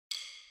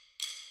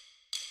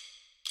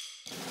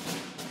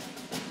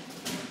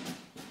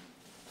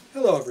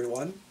Hello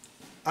everyone,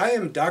 I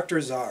am Dr.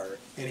 Czar,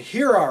 and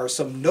here are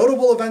some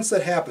notable events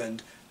that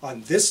happened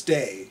on this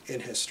day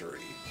in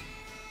history.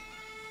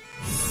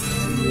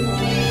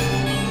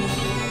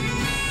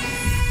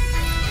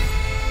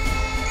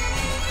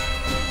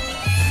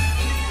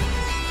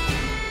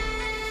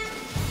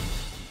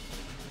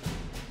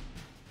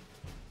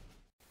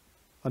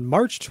 On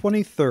March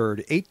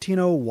 23,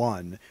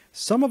 1801,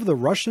 some of the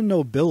Russian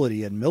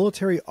nobility and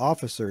military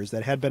officers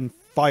that had been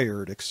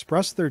fired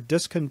expressed their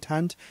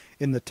discontent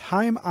in the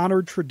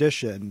time-honored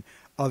tradition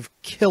of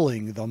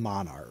killing the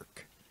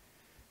monarch.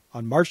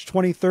 On March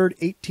 23,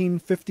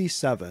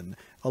 1857,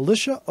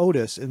 Elisha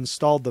Otis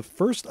installed the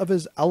first of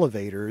his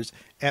elevators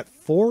at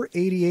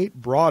 488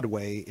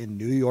 Broadway in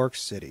New York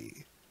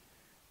City.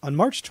 On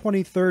March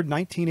 23,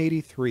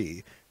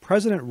 1983,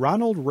 President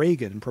Ronald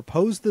Reagan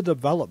proposed the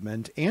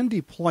development and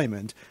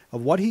deployment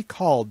of what he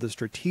called the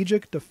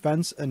Strategic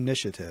Defense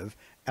Initiative,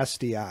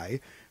 SDI,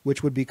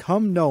 which would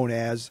become known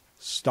as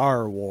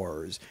Star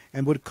Wars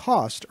and would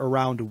cost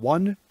around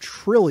 $1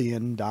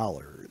 trillion. On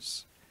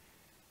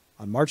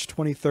March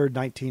 23,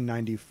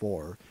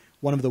 1994,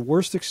 one of the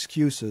worst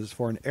excuses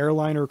for an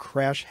airliner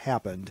crash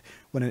happened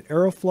when an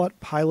Aeroflot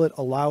pilot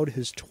allowed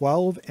his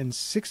 12 and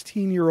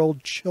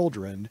 16-year-old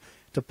children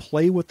to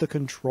play with the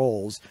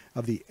controls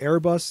of the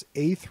Airbus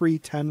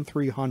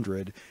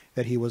A310-300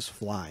 that he was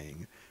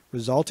flying,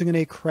 resulting in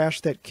a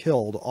crash that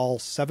killed all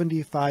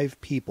 75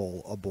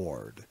 people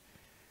aboard.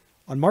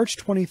 On March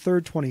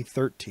 23,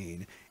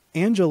 2013,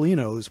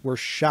 Angelenos were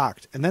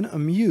shocked and then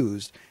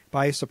amused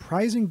by a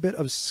surprising bit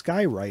of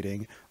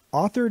skywriting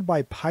authored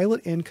by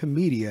pilot and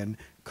comedian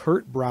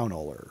Kurt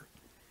Braunohler.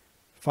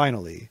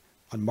 Finally,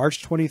 on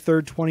March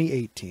 23,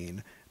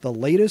 2018, the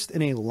latest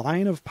in a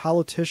line of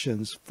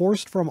politicians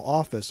forced from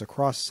office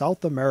across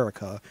South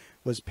America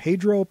was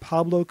Pedro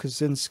Pablo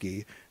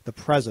Kuczynski, the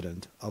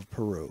president of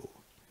Peru.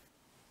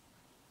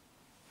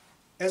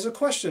 As a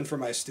question for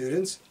my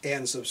students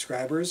and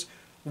subscribers,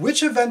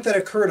 which event that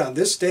occurred on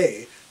this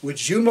day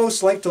would you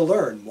most like to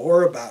learn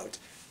more about?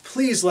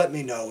 Please let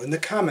me know in the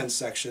comments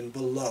section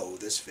below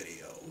this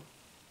video.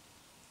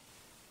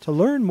 To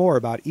learn more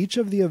about each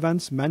of the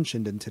events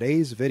mentioned in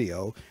today's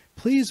video,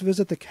 please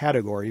visit the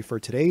category for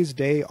today's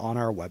day on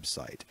our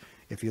website.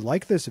 If you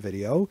like this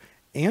video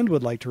and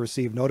would like to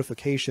receive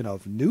notification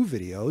of new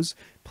videos,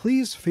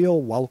 please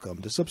feel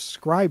welcome to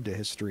subscribe to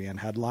History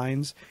and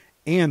Headlines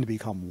and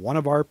become one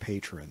of our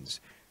patrons.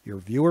 Your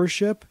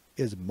viewership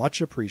is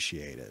much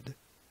appreciated.